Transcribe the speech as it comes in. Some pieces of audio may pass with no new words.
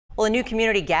Well, a new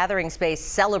community gathering space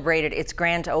celebrated its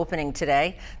grand opening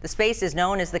today. The space is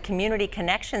known as the Community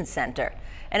Connection Center,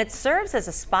 and it serves as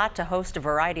a spot to host a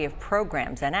variety of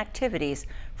programs and activities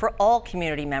for all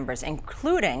community members,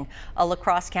 including a La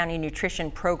Crosse County Nutrition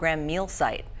Program meal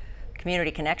site. Community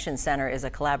Connection Center is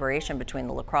a collaboration between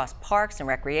the La Crosse Parks and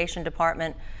Recreation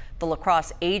Department, the La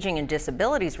Crosse Aging and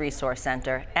Disabilities Resource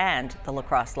Center, and the La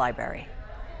Crosse Library.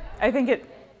 I think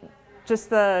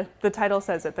just the title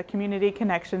says it, the Community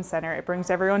Connection Center. It brings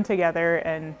everyone together,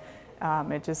 and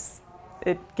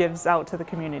it gives out to the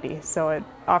community. So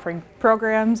offering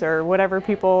programs or whatever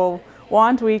people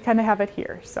want, we kind of have it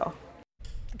here. So.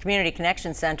 The Community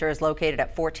Connection Center is located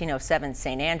at 1407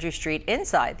 St. Andrew Street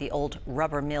inside the old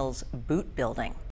Rubber Mills Boot Building.